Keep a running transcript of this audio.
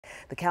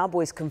The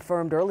Cowboys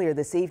confirmed earlier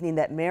this evening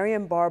that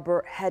Marion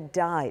Barber had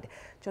died.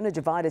 Jonah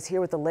Javad is here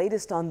with the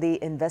latest on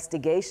the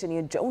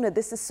investigation. Jonah,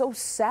 this is so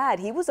sad.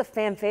 He was a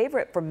fan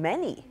favorite for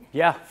many.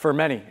 Yeah, for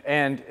many.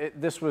 And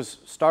this was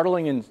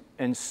startling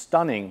and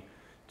stunning,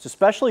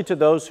 especially to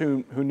those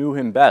who knew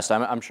him best.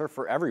 I'm sure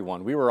for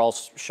everyone. We were all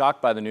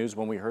shocked by the news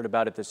when we heard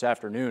about it this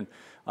afternoon.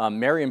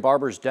 Marion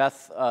Barber's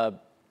death,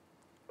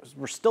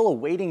 we're still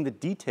awaiting the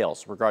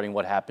details regarding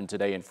what happened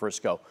today in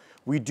Frisco.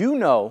 We do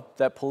know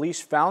that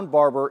police found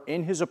Barber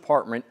in his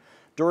apartment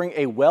during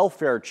a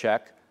welfare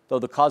check, though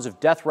the cause of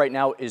death right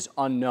now is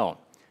unknown.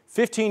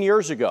 15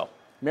 years ago,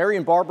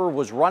 Marion Barber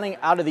was running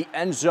out of the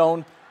end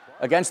zone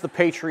against the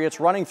Patriots,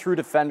 running through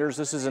defenders.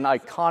 This is an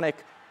iconic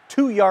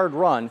 2-yard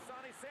run,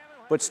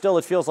 but still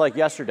it feels like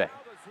yesterday.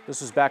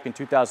 This was back in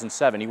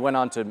 2007. He went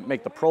on to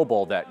make the Pro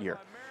Bowl that year.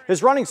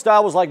 His running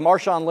style was like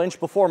Marshawn Lynch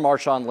before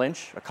Marshawn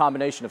Lynch, a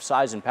combination of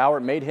size and power.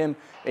 It made him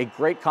a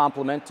great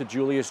complement to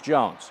Julius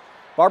Jones.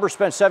 Barber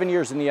spent 7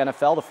 years in the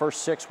NFL, the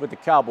first 6 with the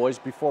Cowboys,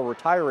 before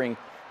retiring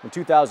in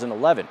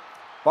 2011.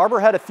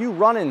 Barber had a few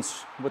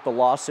run-ins with the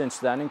law since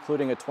then,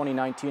 including a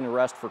 2019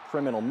 arrest for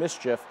criminal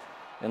mischief.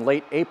 In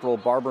late April,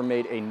 Barber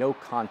made a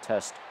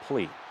no-contest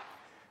plea.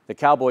 The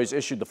Cowboys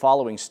issued the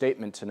following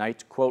statement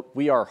tonight, quote,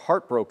 "We are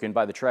heartbroken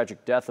by the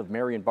tragic death of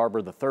Marion Barber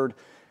III.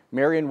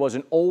 Marion was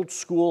an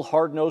old-school,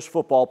 hard-nosed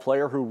football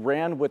player who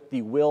ran with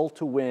the will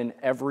to win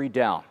every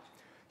down.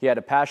 He had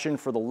a passion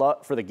for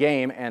the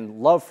game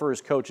and love for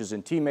his coaches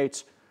and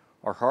teammates.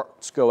 Our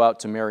hearts go out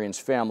to Marion's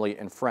family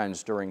and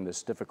friends during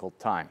this difficult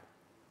time."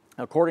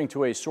 According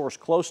to a source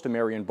close to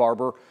Marion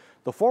Barber,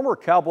 the former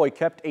Cowboy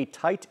kept a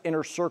tight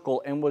inner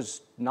circle and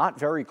was not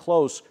very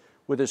close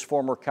with his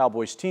former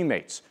Cowboys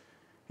teammates.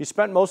 He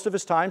spent most of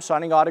his time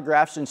signing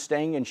autographs and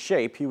staying in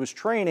shape. He was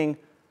training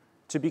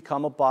to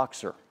become a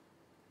boxer.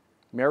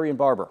 Marion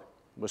Barber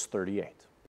was 38.